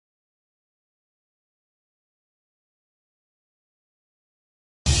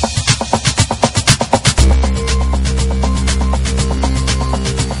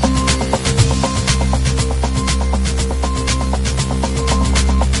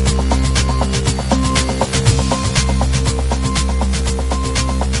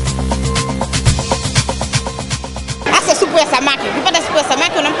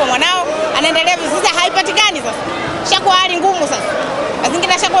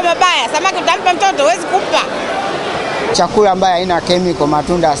mambo mabaya. Samaki utampa mtoto huwezi kumpa. Chakula ambaye haina chemical,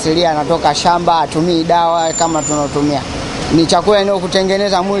 matunda asilia yanatoka shamba, hatumii dawa kama tunatumia. Ni chakula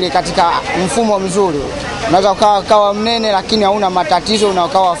inayokutengeneza mwili katika mfumo mzuri. Unaweza ukawa mnene lakini hauna matatizo,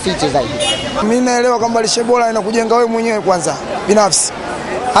 unakuwa fit zaidi. Mimi naelewa kwamba lishe bora inakujenga wewe mwenyewe kwanza binafsi.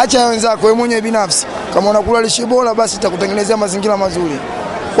 Acha wenzako, wewe mwenyewe binafsi. Kama unakula lishe bora basi itakutengenezea mazingira mazuri.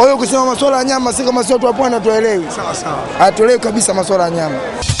 Kwa hiyo ukisema masuala ya nyama si kama sio watu wa pwani tuelewi. Sawa sawa. Hatuelewi kabisa masuala ya nyama.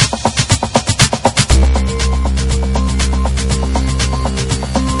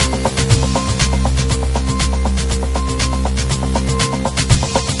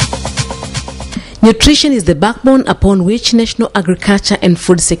 Nutrition is the backbone upon which national agriculture and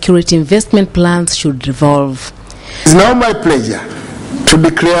food security investment plans should revolve. It's now my pleasure to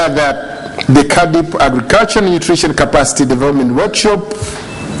declare that the CAADP Agriculture and Nutrition Capacity Development Workshop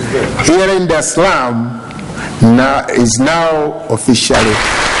here in Salaam is now officially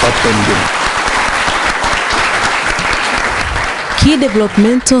opened. Key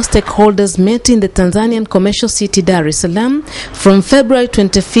developmental stakeholders met in the Tanzanian commercial city Dar es Salaam from February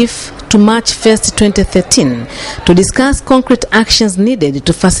 25th to March 1st, 2013 to discuss concrete actions needed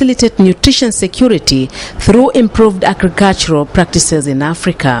to facilitate nutrition security through improved agricultural practices in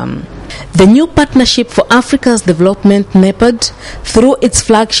Africa. The new Partnership for Africa's Development, NEPAD, through its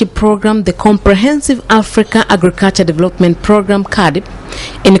flagship program, the Comprehensive Africa Agriculture Development Program, CAADP,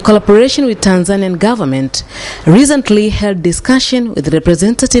 in collaboration with Tanzanian government, recently held discussion with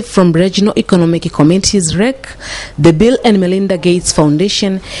representatives from Regional Economic Committees, REC, the Bill and Melinda Gates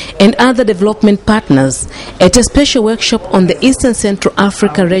Foundation, and other development partners at a special workshop on the Eastern Central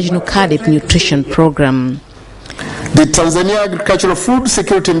Africa Regional CAADP Nutrition Program. The Tanzania Agricultural Food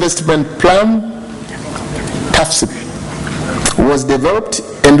Security Investment Plan, TAFSIP, was developed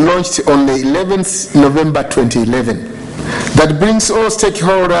and launched on the 11th November 2011. That brings all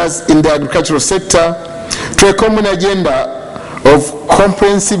stakeholders in the agricultural sector to a common agenda of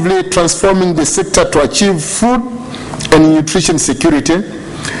comprehensively transforming the sector to achieve food and nutrition security,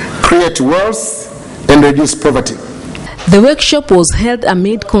 create wealth, and reduce poverty. The workshop was held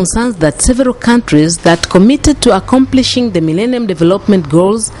amid concerns that several countries that committed to accomplishing the Millennium Development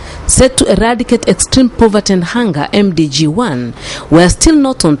Goals set to eradicate extreme poverty and hunger, MDG 1, were still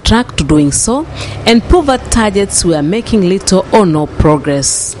not on track to doing so, and poverty targets were making little or no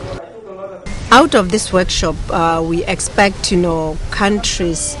progress. Out of this workshop, we expect,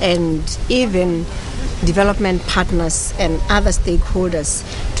 countries and even development partners and other stakeholders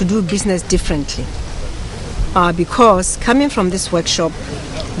to do business differently. Because coming from this workshop,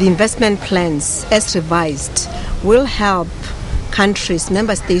 the investment plans as revised will help countries,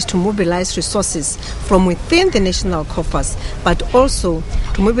 member states to mobilize resources from within the national coffers, but also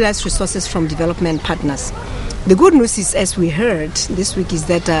to mobilize resources from development partners. The good news is, as we heard this week, is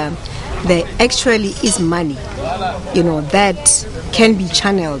that there actually is money, that can be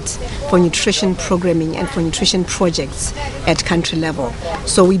channeled for nutrition programming and for nutrition projects at country level.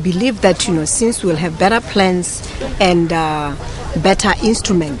 So we believe that, since we'll have better plans and better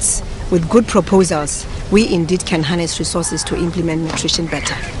instruments with good proposals, we indeed can harness resources to implement nutrition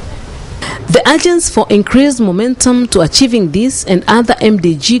better. The urgency for increased momentum to achieving this and other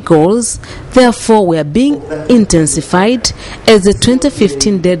MDG goals, therefore, were being intensified as the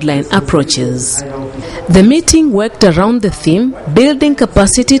 2015 deadline approaches. The meeting worked around the theme, building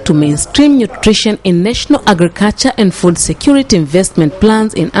capacity to mainstream nutrition in national agriculture and food security investment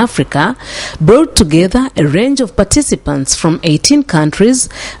plans in Africa, brought together a range of participants from 18 countries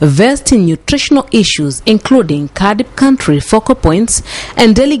versed in nutritional issues, including CAADP country focal points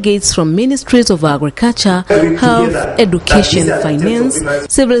and delegates from ministries of agriculture, health, education, finance,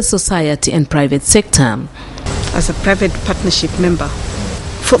 civil society and private sector. As a private partnership member,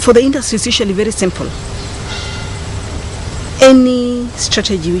 for the industry it's usually very simple. Any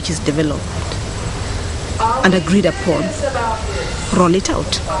strategy which is developed and agreed upon, roll it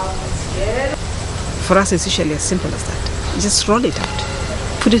out. For us it's usually as simple as that. Just roll it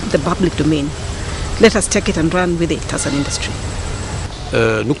out. Put it in the public domain. Let us take it and run with it as an industry.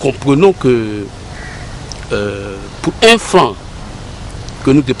 Nous comprenons que pour 1 franc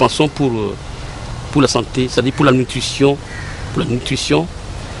que nous dépensons pour la santé, c'est-à-dire pour la nutrition,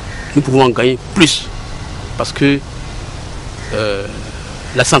 nous pouvons en gagner plus. Parce que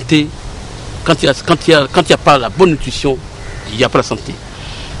la santé, quand il n'y a pas la bonne nutrition, il n'y a pas la santé.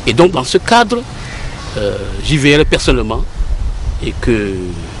 Et donc dans ce cadre, j'y veillerai personnellement et que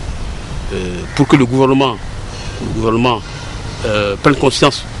pour que le gouvernement prenne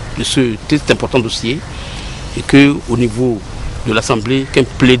conscience de cet important dossier et qu'au niveau de l'Assemblée, qu'un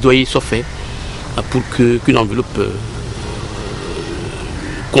plaidoyer soit fait pour qu'une enveloppe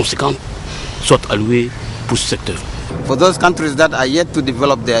conséquentes soient allouées pour ce secteur. For those countries that are yet to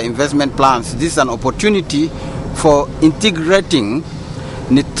develop their investment plans, this is an opportunity for integrating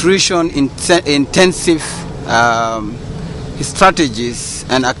nutrition intensive strategies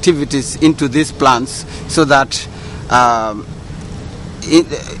and activities into these plans, so that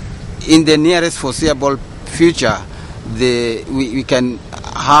in the nearest foreseeable future we can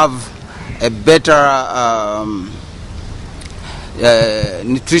have a better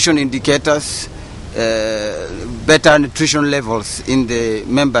nutrition indicators, better nutrition levels in the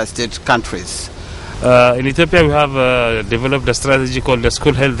member state countries. In Ethiopia, we have developed a strategy called the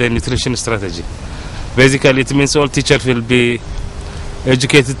School Health and Nutrition Strategy. Basically, it means all teachers will be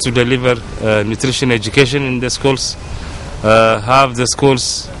educated to deliver nutrition education in the schools, have the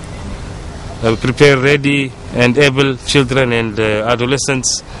schools prepare ready and able children and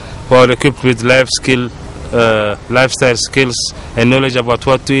adolescents who are equipped with lifestyle skills and knowledge about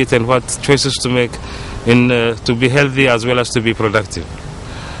what to eat and what choices to make to be healthy as well as to be productive.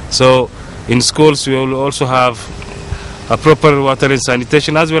 So in schools we will also have a proper water and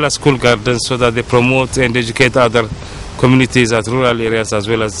sanitation as well as school gardens, so that they promote and educate other communities at rural areas as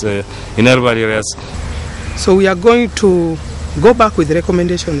well as in urban areas. So we are going to go back with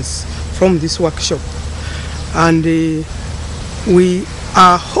recommendations from this workshop, and we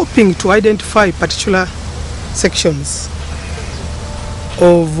are hoping to identify particular sections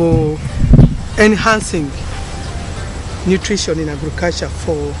of enhancing nutrition in agriculture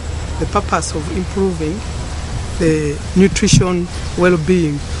for the purpose of improving the nutrition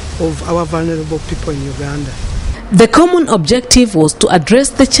well-being of our vulnerable people in Uganda. The common objective was to address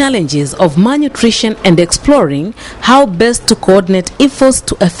the challenges of malnutrition and exploring how best to coordinate efforts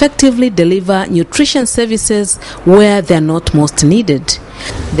to effectively deliver nutrition services where they are not most needed.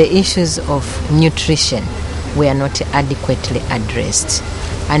 The issues of nutrition were not adequately addressed,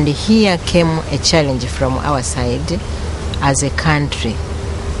 and here came a challenge from our side as a country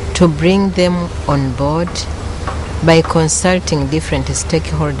to bring them on board by consulting different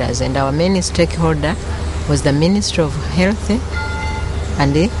stakeholders, and our main stakeholder was the Ministry of Health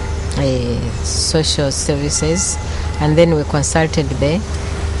and Social Services, and then we consulted the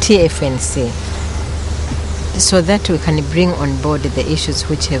TFNC, so that we can bring on board the issues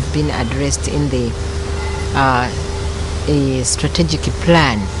which have been addressed in the strategic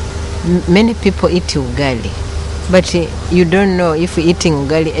plan. Many people eat ugali, but you don't know if eating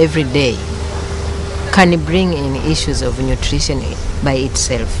ugali every day can bring in issues of nutrition by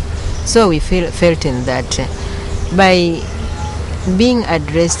itself. So we felt in that by being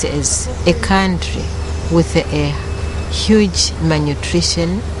addressed as a country with a huge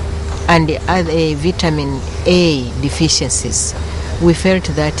malnutrition and other vitamin A deficiencies, we felt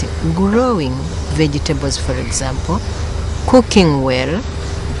that growing vegetables, for example, cooking well,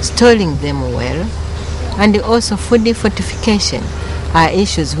 storing them well, and also food fortification are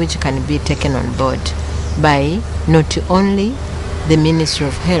issues which can be taken on board by not only the Ministry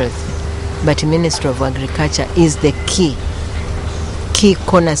of Health, but Ministry of Agriculture is the key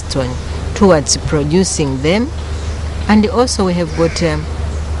cornerstone towards producing them. And also we have got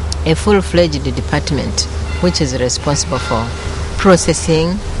a full-fledged department which is responsible for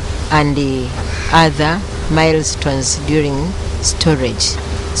processing and the other milestones during storage.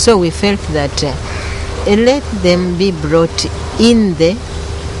 So we felt that let them be brought in the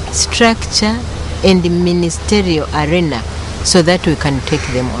structure and the ministerial arena so that we can take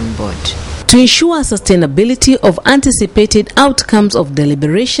them on board. To ensure sustainability of anticipated outcomes of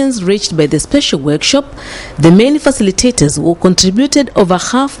deliberations reached by the special workshop, the main facilitators who contributed over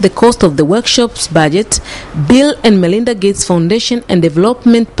half the cost of the workshop's budget, Bill and Melinda Gates Foundation and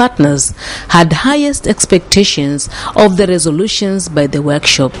development partners, had highest expectations of the resolutions by the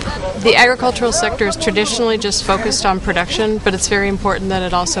workshop. The agricultural sector is traditionally just focused on production, but it's very important that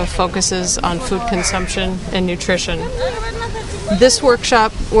it also focuses on food consumption and nutrition. This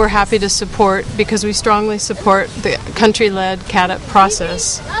workshop we're happy to support because we strongly support the country-led CAADP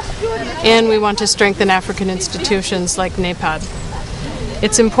process, and we want to strengthen African institutions like NAPAD.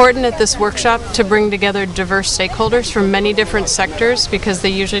 It's important at this workshop to bring together diverse stakeholders from many different sectors because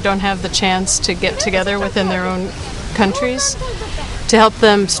they usually don't have the chance to get together within their own countries, to help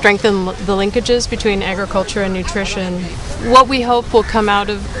them strengthen the linkages between agriculture and nutrition. What we hope will come out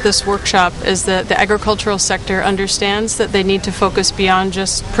of this workshop is that the agricultural sector understands that they need to focus beyond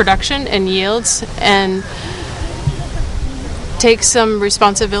just production and yields and take some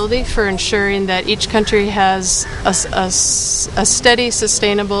responsibility for ensuring that each country has a steady,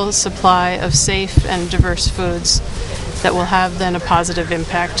 sustainable supply of safe and diverse foods that will have then a positive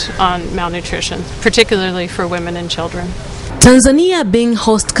impact on malnutrition, particularly for women and children. Tanzania, being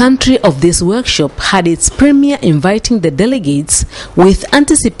host country of this workshop, had its premier inviting the delegates with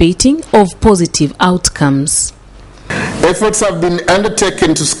anticipating of positive outcomes. Efforts have been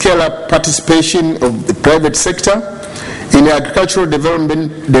undertaken to scale up participation of the private sector in agricultural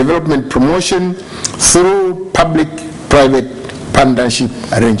development promotion through public-private partnership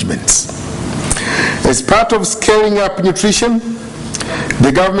arrangements. As part of scaling up nutrition,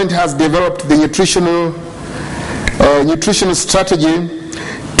 the government has developed the nutritional strategy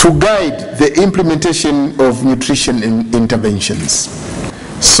to guide the implementation of nutrition interventions,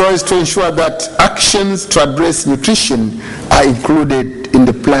 so as to ensure that actions to address nutrition are included in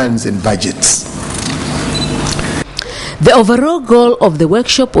the plans and budgets. The overall goal of the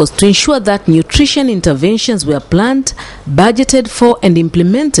workshop was to ensure that nutrition interventions were planned, budgeted for, and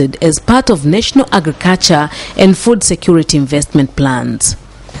implemented as part of national agriculture and food security investment plans.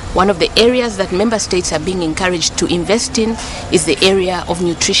 One of the areas that member states are being encouraged to invest in is the area of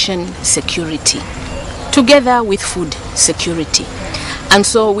nutrition security, together with food security. And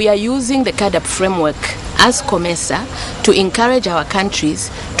so we are using the CAADP framework as COMESA to encourage our countries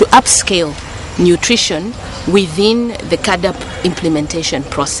to upscale nutrition within the CAADP implementation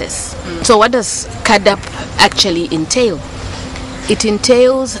process. So what does CAADP actually entail? It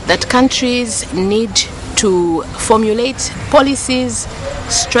entails that countries need to formulate policies,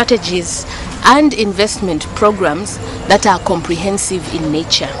 strategies, and investment programs that are comprehensive in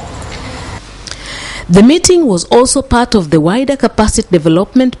nature. The meeting was also part of the wider capacity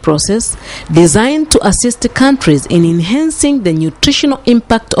development process designed to assist countries in enhancing the nutritional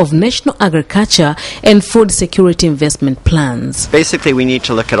impact of national agriculture and food security investment plans. Basically, we need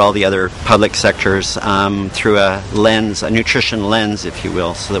to look at all the other public sectors through a lens, a nutrition lens, if you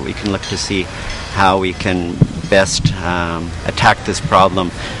will, so that we can look to see how we can best attack this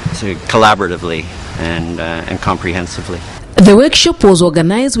problem collaboratively and comprehensively. The workshop was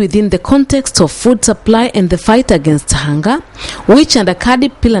organized within the context of food supply and the fight against hunger, which under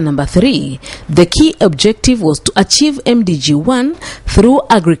CAADP Pillar Number 3, the key objective was to achieve MDG 1 through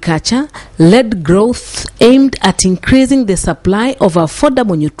agriculture-led growth aimed at increasing the supply of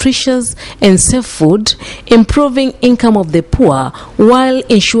affordable, nutritious and safe food, improving income of the poor, while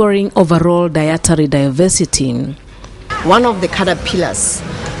ensuring overall dietary diversity. One of the CAADP pillars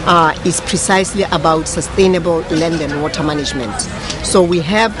is precisely about sustainable land and water management. So we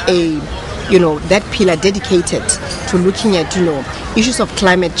have that pillar dedicated to looking at, issues of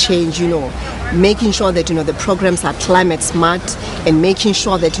climate change, making sure that, the programs are climate smart and making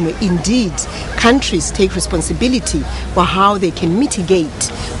sure that, indeed countries take responsibility for how they can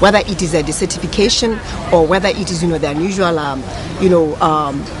mitigate, whether it is a desertification or whether it is, the unusual,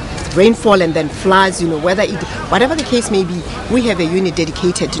 rainfall and then floods, whatever the case may be, we have a unit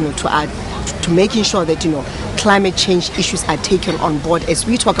dedicated, to making sure that, climate change issues are taken on board as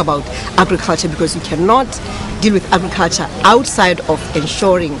we talk about agriculture, because we cannot deal with agriculture outside of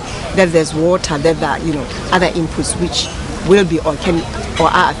ensuring that there's water, that there are, other inputs which will be or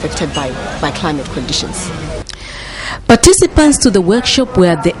are affected by climate conditions. Participants to the workshop were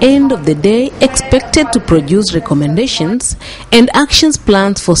at the end of the day expected to produce recommendations and actions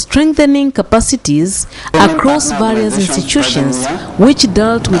plans for strengthening capacities across various institutions which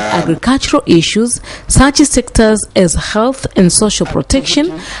dealt with agricultural issues such sectors as health and social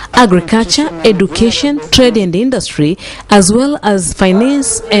protection, agriculture, education, trade and industry, as well as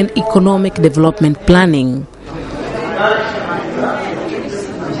finance and economic development planning.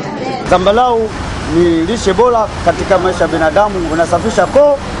 Zambalau ni lishe bora katika maisha ya binadamu, unasafisha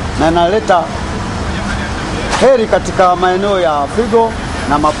koo na inaleta heri katika maeneo ya figo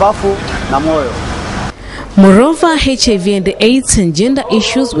na mapafu na moyo. Moreover, HIV and AIDS and gender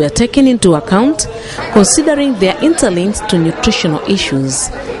issues were taken into account, considering their interlinks to nutritional issues.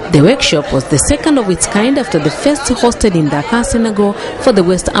 The workshop was the second of its kind after the first hosted in Dakar, Senegal for the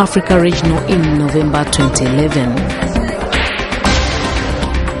West Africa Regional in November 2011.